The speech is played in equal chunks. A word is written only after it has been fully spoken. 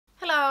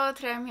Hello,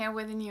 today I'm here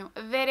with a new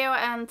video,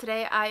 and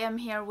today I am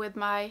here with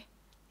my, it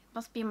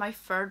must be my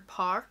third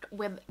part,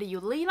 with the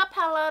Jolina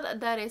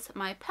palette. That is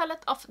my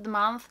palette of the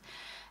month,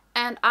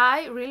 and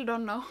I really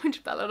don't know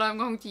which palette I'm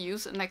going to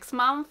use next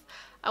month.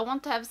 I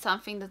want to have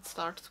something that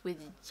starts with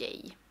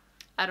J.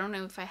 I don't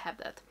know if I have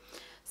that.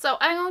 So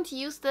I'm going to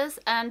use this,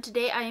 and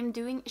today I am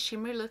doing a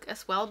shimmer look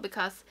as well,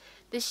 because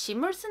the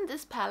shimmers in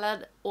this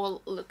palette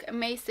all look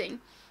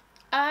amazing.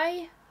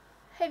 I've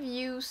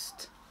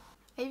used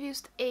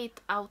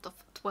 8 out of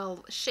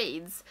 12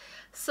 shades,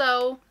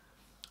 so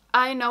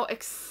I know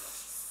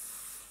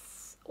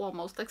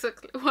almost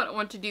exactly what I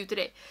want to do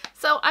today.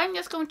 So I'm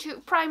just going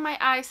to prime my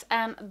eyes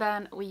and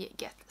then we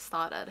get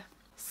started.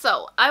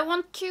 So I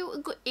want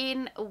to go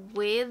in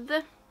with,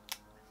 this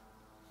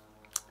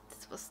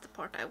was the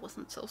part I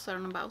wasn't so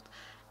certain about.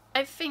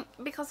 I think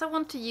because I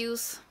want to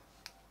use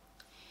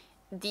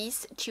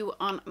these two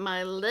on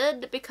my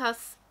lid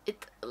because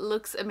it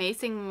looks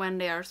amazing when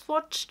they are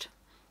swatched.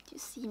 Do you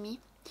see me?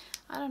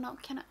 I don't know,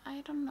 I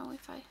don't know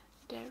if I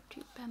dare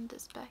to bend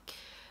this back.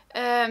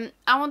 I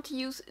want to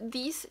use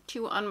these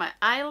two on my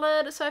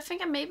eyelid, so I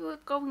think I'm maybe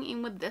going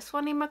in with this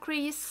one in my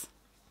crease.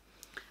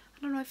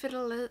 I don't know if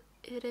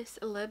it is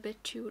a little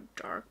bit too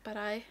dark, but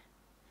I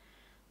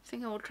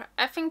think I will try.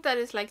 I think that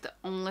is like the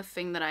only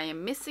thing that I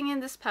am missing in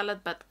this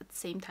palette, but at the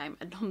same time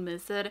I don't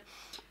miss it.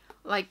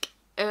 Like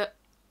a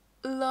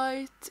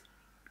light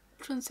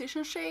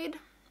transition shade,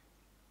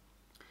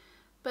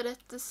 but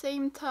at the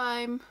same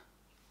time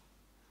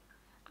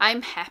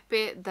I'm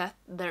happy that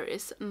there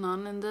is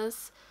none in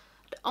this.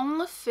 The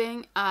only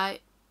thing I'm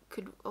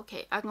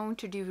going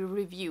to do a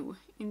review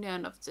in the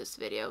end of this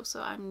video,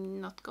 so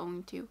I'm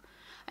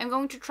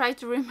going to try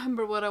to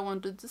remember what I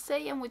wanted to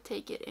say and we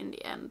take it in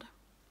the end.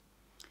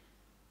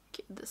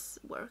 Okay, this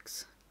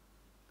works.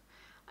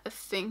 I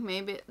think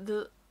maybe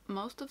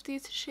most of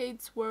these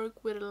shades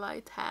work with a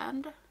light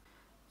hand,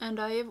 and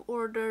I have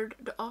ordered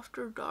the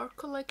After Dark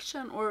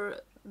collection,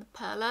 or the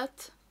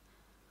palette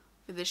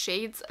with the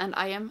shades, and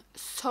I am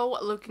so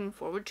looking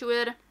forward to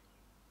it.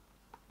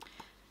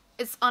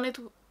 It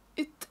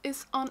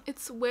is on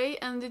its way,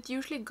 and it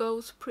usually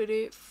goes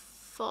pretty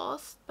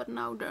fast, but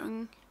now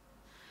during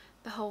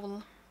the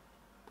whole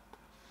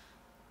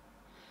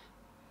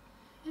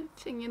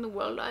thing in the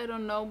world, I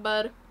don't know,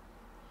 but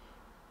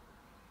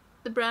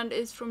the brand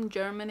is from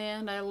Germany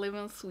and I live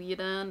in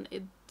Sweden.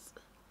 It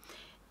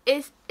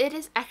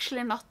is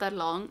actually not that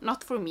long,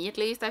 not for me at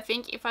least. I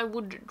think if I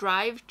would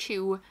drive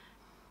to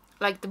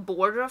like the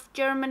border of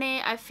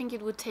Germany, I think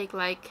it would take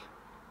like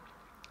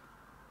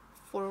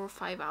 4 or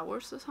 5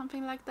 hours or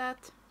something like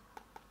that.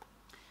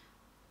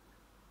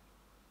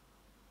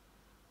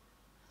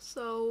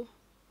 So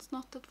it's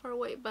not that far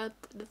away, but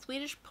the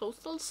Swedish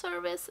postal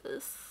service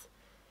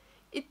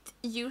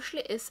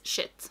usually is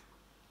shit.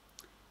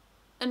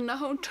 And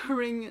now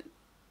during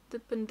the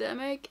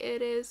pandemic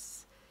it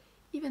is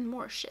even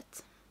more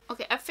shit.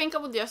 Okay, I think I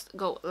will just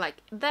go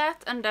like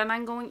that, and then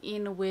I'm going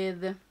in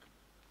with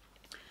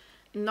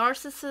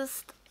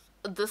Narcissist.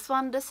 This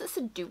is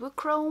a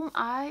duochrome.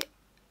 I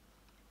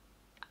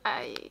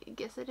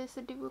guess it is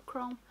a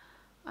duochrome.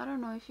 I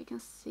don't know if you can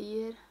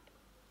see it.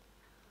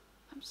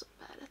 I'm so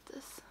bad at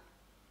this.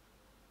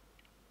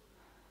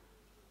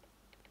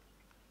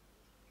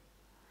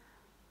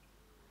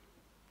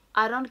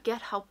 I don't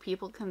get how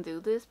people can do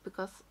this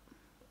because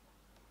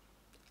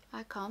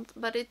I can't,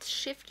 but it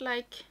shifts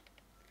like,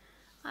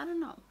 I don't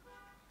know.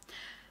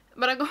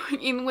 But I'm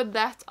going in with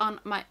that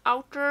on my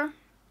outer.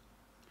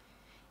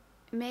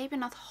 Maybe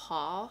not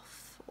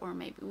half, or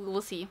maybe we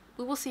will see.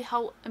 We will see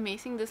how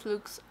amazing this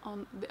looks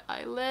on the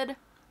eyelid,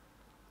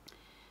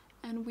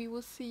 and we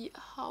will see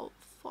how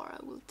far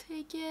I will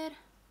take it.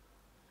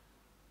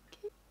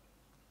 Okay,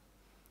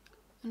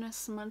 and I'm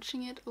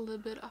smudging it a little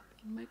bit up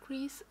in my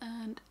crease,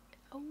 and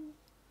oh,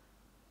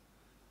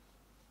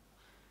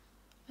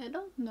 I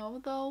don't know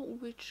though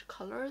which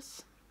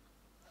colors.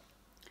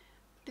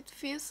 It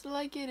feels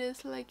like it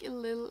is like a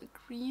little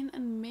green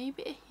and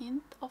maybe a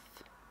hint of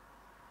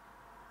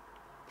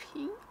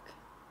pink.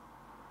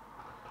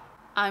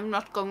 I'm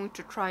not going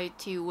to try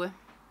to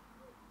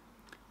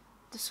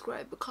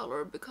describe a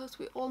color because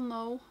we all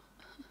know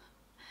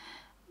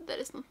that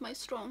is not my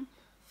strong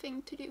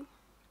thing to do.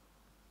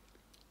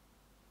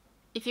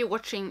 If you're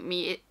watching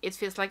me, it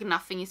feels like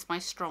nothing is my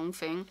strong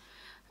thing.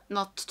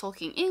 Not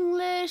talking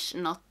English,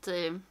 not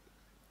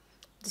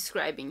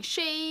describing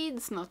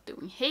shades, not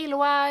doing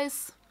halo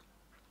eyes.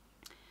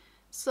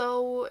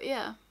 So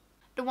yeah,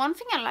 the one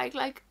thing I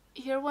like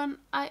here when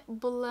I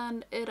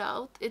blend it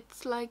out,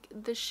 it's like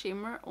the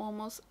shimmer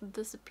almost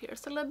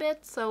disappears a little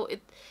bit, so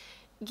it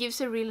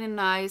gives a really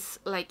nice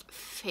like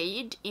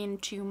fade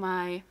into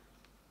my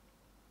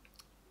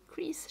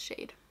crease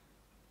shade.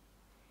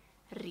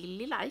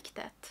 Really like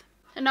that.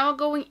 And now I'm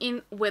going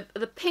in with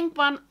the pink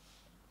one.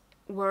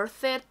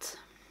 Worth it.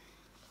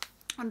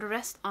 And the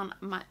rest on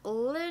my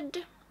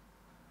lid.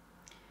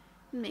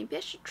 Maybe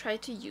I should try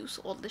to use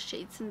all the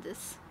shades in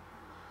this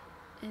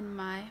in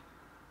my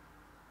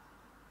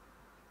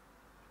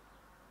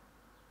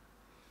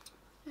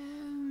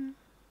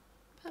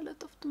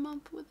palette of the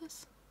month with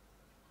this.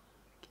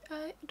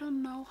 I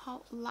don't know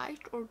how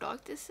light or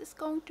dark this is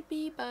going to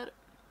be, but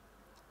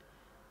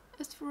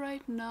as for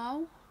right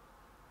now,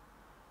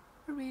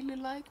 I really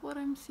like what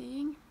I'm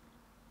seeing.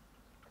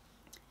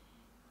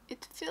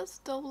 It feels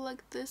though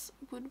like this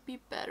would be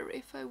better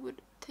if I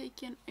would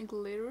take in a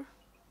glitter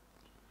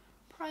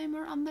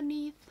primer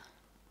underneath.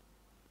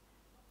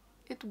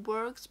 It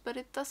works, but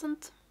it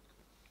doesn't.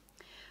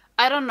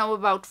 I don't know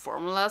about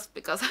formulas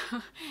because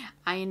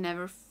I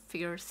never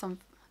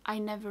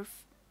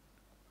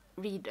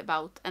read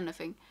about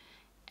anything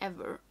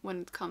ever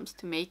when it comes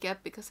to makeup,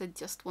 because I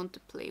just want to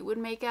play with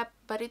makeup.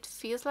 But it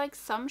feels like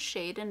some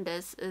shade in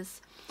this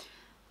is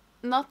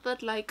not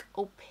that like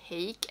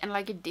opaque and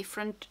like a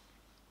different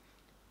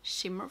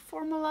shimmer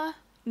formula.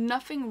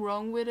 Nothing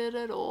wrong with it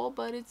at all,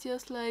 but it's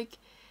just like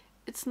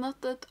it's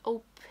not that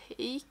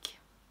opaque.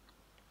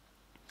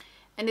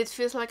 And it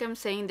feels like I'm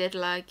saying that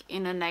like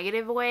in a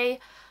negative way.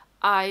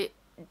 I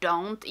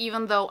don't,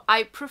 even though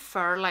I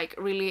prefer like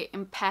really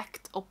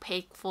impact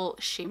opaque full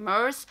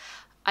shimmers.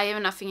 I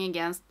have nothing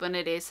against when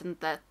it isn't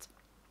that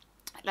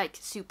like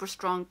super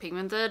strong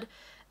pigmented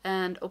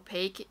and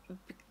opaque,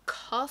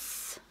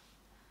 because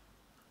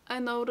I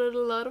know that a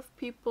lot of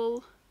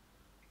people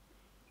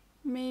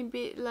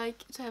maybe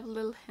like to have a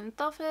little hint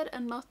of it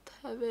and not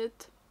have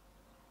it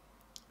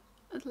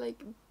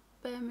like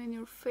bam in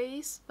your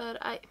face, but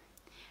I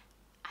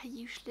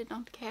usually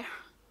don't care.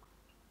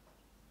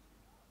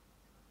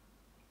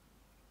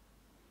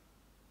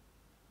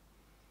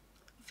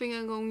 I think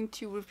I'm going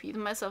to repeat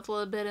myself a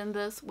little bit in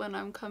this when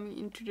I'm coming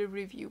into the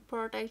review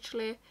part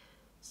actually,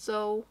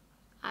 so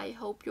I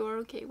hope you're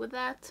okay with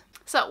that.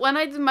 So when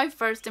I did my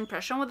first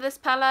impression with this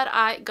palette,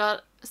 I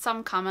got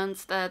some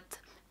comments that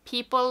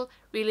people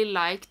really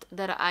liked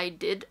that I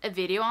did a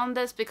video on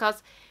this,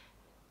 because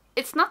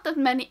it's not that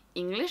many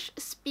English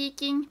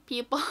speaking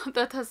people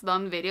that has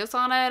done videos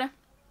on it.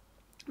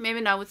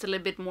 Maybe now it's a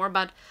little bit more,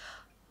 but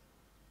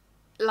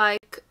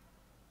like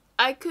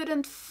I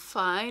couldn't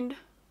find,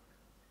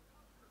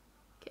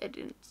 I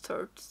didn't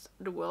search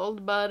the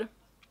world, but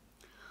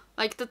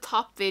like the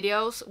top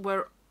videos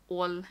were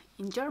all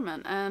in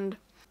German. And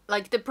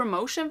like the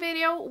promotion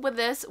video with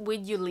this,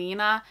 with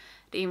Jolina,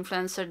 the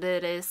influencer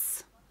that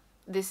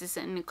this is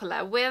in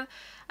collab with,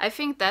 I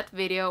think that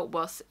video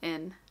was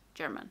in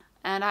German.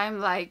 And I'm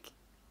like,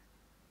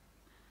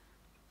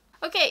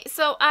 okay,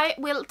 so I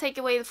will take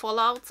away the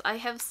fallouts. I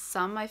have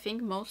some, I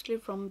think, mostly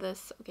from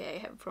this. Okay, I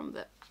have from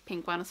the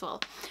pink one as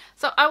well.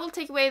 So I will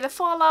take away the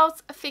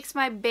fallouts, fix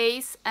my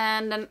base,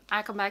 and then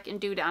I come back and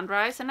do the under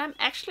eyes. And I'm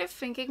actually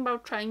thinking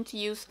about trying to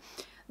use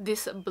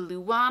this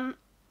blue one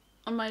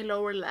on my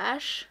lower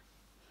lash.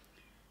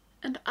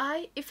 And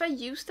if I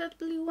use that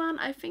blue one,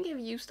 I think I've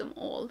used them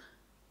all.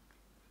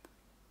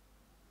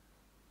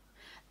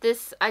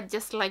 This I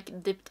just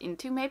like dipped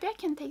into. Maybe I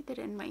can take that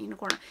in my inner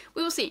corner.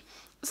 We will see.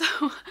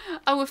 So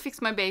I will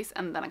fix my base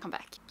and then I come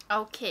back.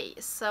 Okay,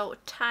 so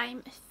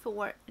time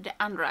for the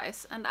under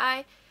eyes. And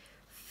I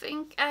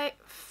think I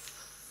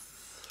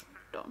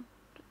don't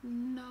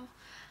know.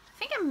 I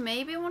think I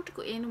maybe want to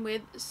go in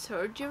with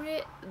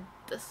Surgery,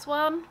 this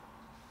one,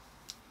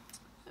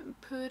 and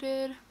put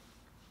it.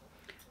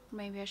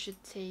 Maybe I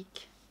should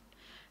take.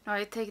 No,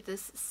 I take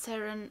this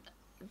Serendipity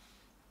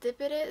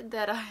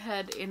that I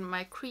had in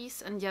my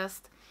crease and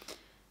just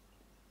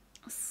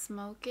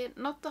smoke it,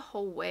 not the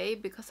whole way,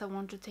 because I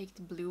want to take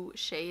the blue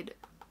shade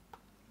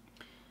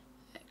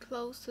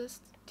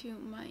closest to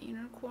my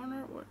inner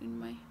corner, or in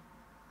my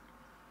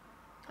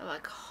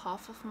like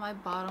half of my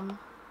bottom,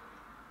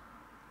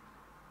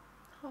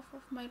 half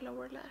of my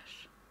lower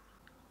lash,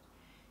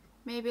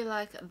 maybe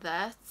like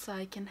that, so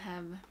I can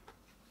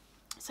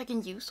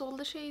use all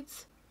the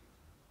shades.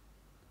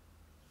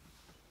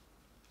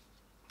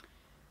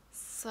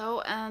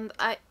 So, and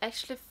I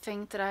actually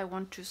think that I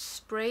want to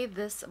spray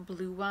this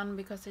blue one,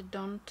 because I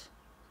don't,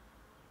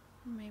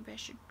 maybe I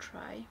should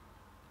try.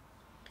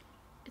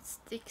 It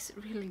sticks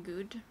really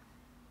good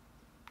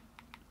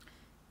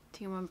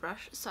to my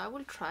brush, so I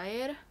will try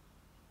it.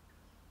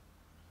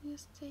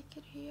 Just take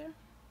it here.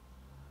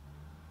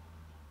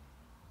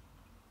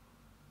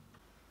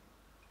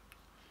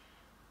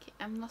 Okay,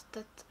 I'm not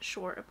that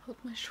sure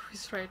about my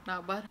choice right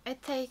now, but I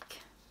take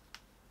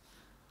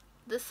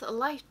this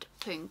light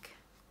pink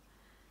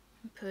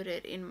and put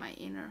it in my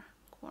inner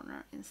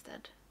corner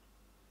instead.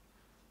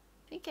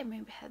 I think I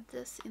maybe had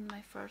this in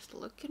my first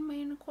look in my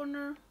inner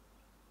corner.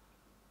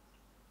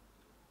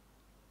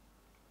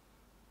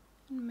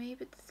 And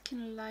maybe this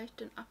can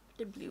lighten up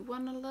the blue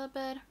one a little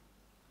bit.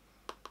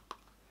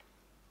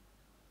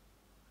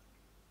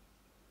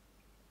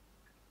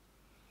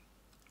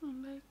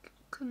 And like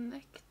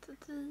connect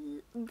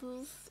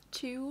these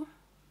two.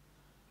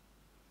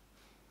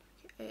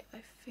 Okay,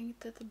 I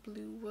think that the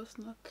blue was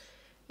not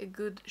a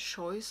good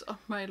choice of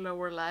my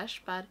lower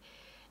lash, but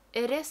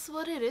it is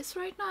what it is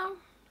right now.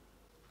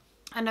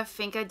 And I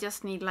think I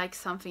just need like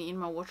something in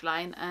my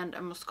waterline and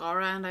a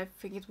mascara, and I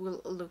think it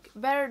will look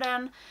better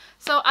then.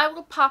 So I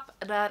will pop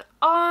that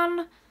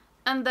on,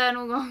 and then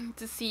we're going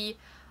to see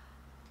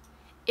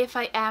if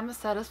I am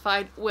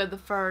satisfied with the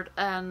third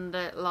and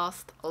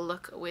last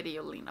look with the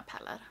Jolina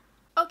palette.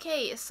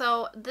 Okay,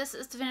 so this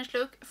is the finished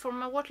look. For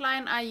my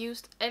waterline I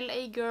used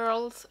LA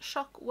Girl's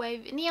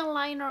Shockwave Neon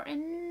Liner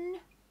in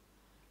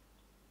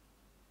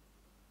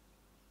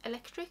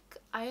Electric,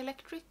 I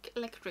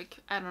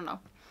don't know.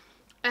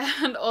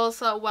 And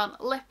also one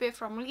lippy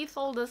from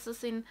Lethal. This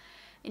is in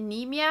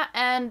Anemia,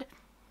 and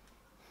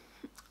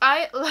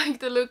I like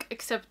the look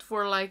except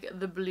for like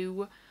the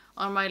blue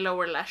on my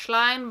lower lash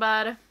line,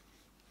 but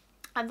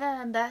other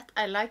than that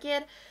I like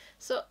it.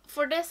 So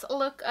for this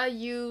look I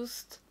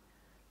used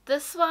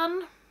this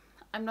one,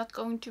 I'm not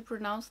going to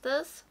pronounce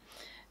this,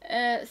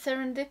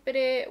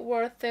 Serendipity,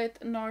 Worth It,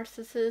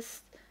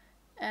 Narcissist,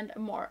 and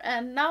more.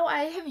 And now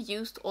I have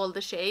used all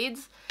the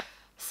shades,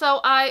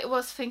 so I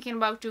was thinking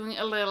about doing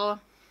a little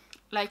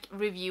like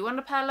review on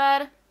the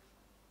palette,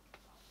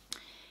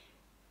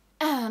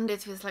 and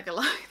it feels like a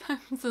lifetime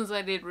since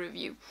I did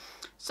review.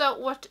 So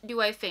what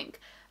do I think?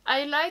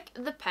 I like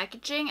the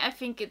packaging. I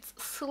think it's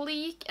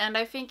sleek and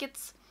I think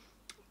it's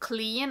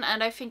clean,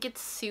 and I think it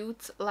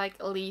suits like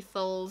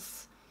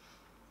Lethal's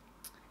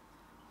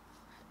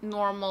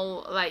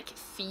normal like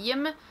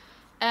theme,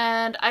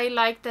 and I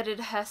like that it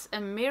has a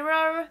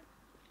mirror.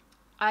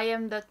 I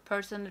am that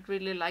person that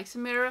really likes a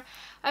mirror.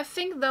 I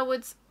think though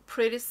it's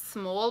pretty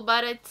small,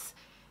 but it's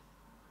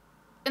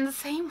in the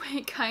same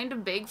way kind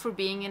of big for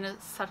being in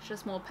such a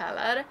small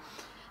palette.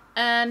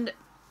 And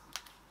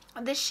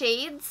the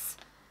shades,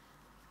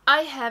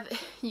 I have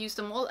used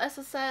them all as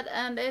I said,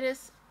 and it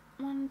is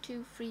 1,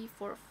 2, 3,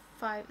 4,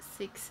 5,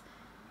 6,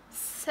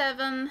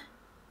 7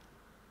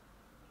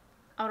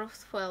 out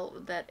of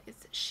 12 that is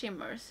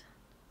shimmers.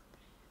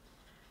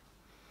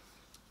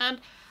 And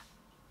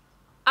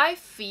I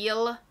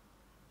feel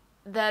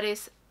that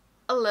is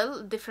a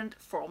little different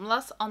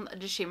formulas on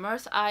the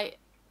shimmers. I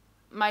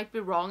might be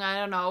wrong, I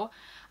don't know.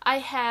 I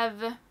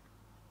have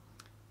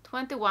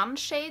 21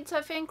 shades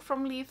I think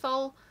from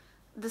Lethal,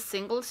 the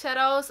single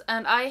shadows,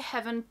 and I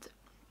haven't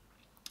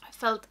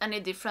felt any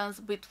difference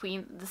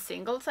between the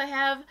singles I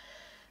have.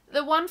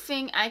 The one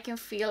thing I can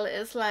feel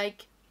is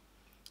like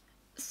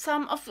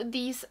some of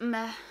these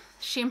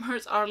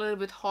shimmers are a little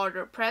bit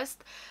harder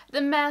pressed. The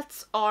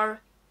mattes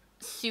are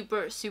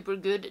super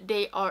good.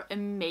 They are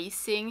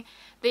amazing.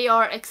 They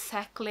are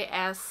exactly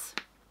as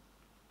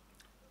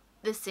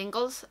the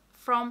singles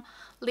from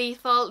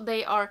Lethal.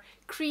 They are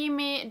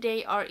creamy,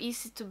 they are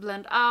easy to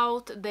blend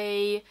out,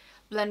 they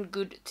blend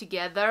good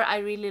together. I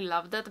really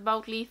love that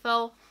about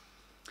Lethal.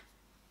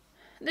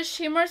 The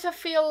shimmers, I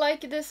feel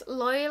like this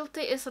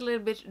Loyalty is a little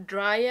bit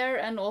drier,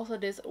 and also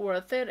this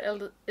Worth It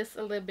is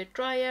a little bit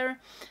drier.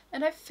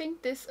 And I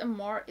think this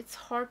Amore, it's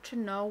hard to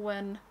know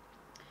when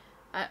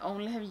I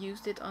only have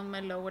used it on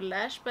my lower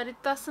lash, but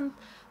it doesn't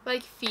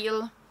like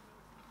feel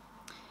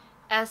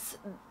as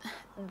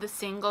the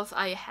singles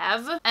I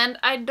have. And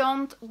I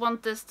don't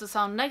want this to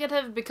sound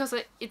negative because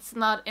it's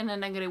not in a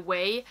negative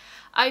way.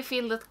 I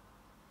feel that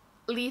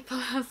Lethal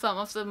has some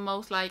of the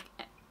most like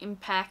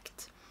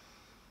impact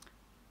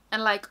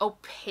and like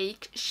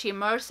opaque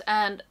shimmers,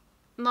 and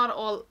not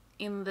all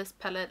in this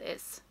palette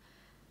is.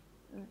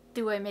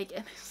 Do I make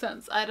any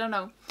sense? I don't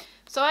know.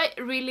 So I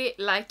really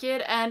like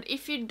it, and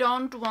if you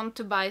don't want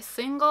to buy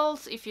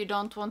singles, if you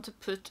don't want to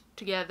put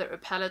together a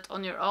palette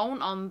on your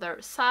own on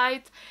their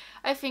site,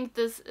 I think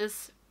this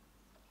is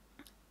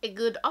a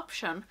good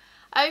option.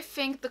 I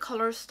think the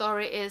color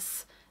story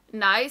is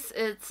nice.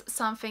 It's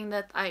something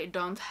that I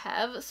don't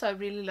have, so I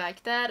really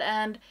like that.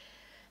 And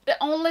the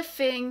only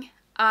thing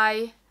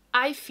I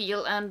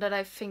feel, and that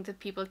I think that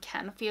people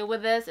can feel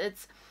with this,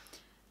 it's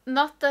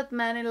not that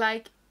many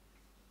like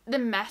the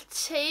matte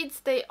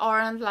shades, they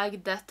aren't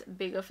like that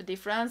big of a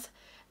difference.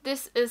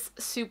 This is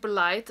super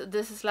light.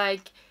 This is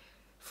like,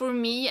 for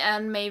me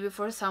and maybe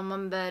for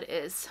someone that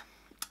is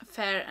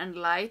fair and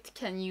light,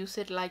 can use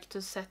it like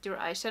to set your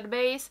eyeshadow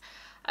base.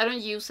 I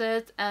don't use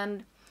it,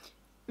 and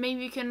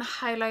maybe you can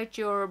highlight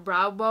your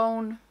brow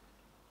bone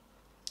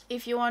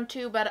if you want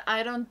to, but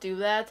I don't do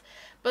that.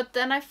 But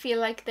then I feel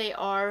like they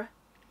are,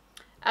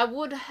 I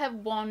would have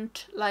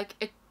want like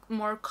a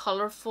more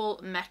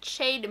colorful matte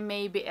shade,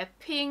 maybe a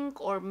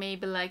pink or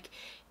maybe like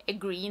a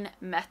green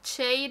matte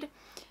shade.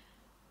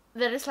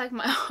 That is like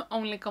my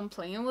only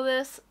complaint with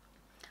this.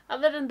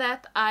 Other than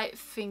that, I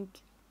think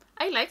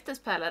I like this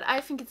palette.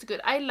 I think it's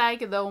good. I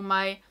like though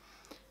my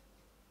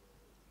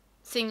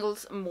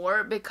singles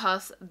more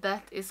because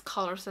that is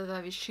colors that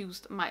I've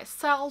chosen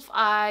myself.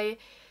 I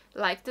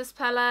like this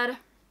palette.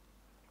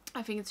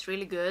 I think it's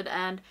really good,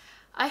 and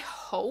I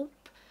hope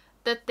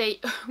that they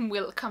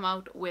will come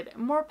out with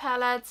more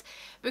palettes,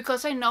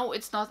 because I know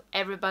it's not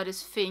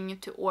everybody's thing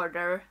to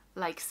order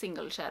like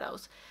single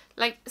shadows.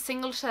 Like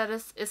single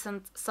shadows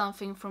isn't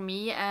something for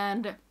me,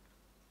 and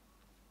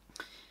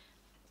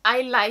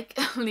I like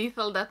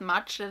Lethal that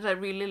much that I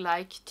really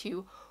like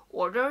to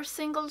order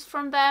singles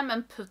from them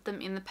and put them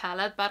in the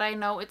palette, but I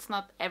know it's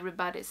not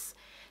everybody's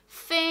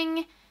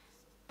thing.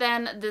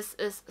 Then this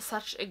is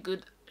such a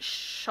good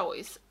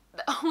choice.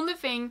 The only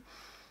thing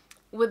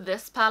with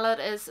this palette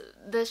is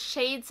the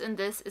shades in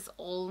this is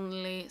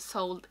only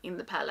sold in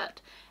the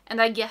palette.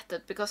 And I get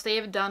it, because they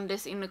have done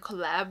this in a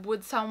collab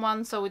with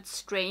someone, so it's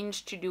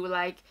strange to do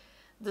like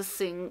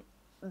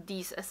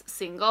these as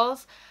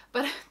singles.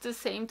 But at the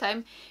same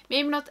time,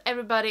 maybe not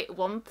everybody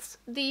wants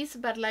these,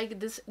 but like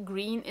this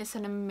green is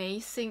an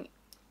amazing,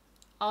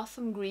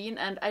 awesome green,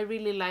 and I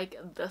really like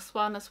this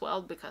one as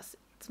well because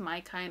it's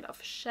my kind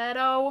of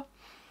shadow.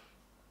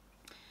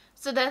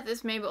 So that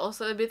is maybe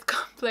also a bit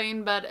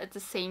complain, but at the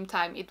same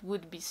time it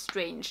would be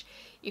strange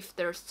if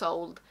they're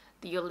sold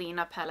the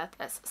Jolina palette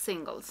as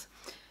singles.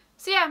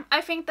 So yeah, I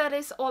think that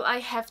is all I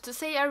have to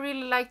say. I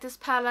really like this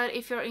palette.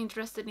 If you're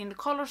interested in the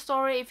color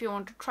story, if you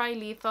want to try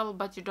Lethal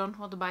but you don't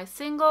want to buy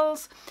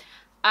singles,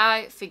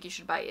 I think you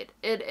should buy it.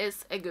 It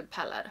is a good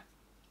palette.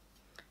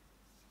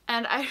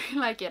 And I really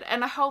like it.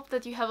 And I hope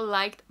that you have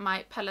liked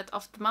my palette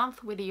of the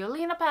month with the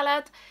Jolina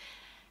palette.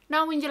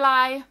 Now in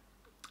July,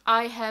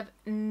 I have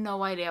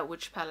no idea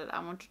which palette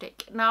I want to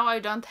take. Now I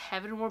don't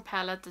have any more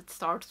palette that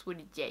starts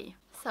with J.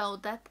 So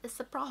that is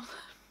a problem.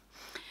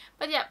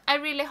 But yeah, I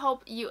really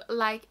hope you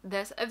like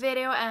this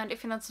video, and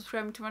if you're not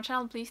subscribed to my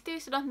channel, please do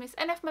so don't miss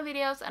any of my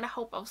videos, and I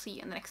hope I'll see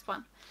you in the next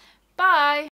one. Bye!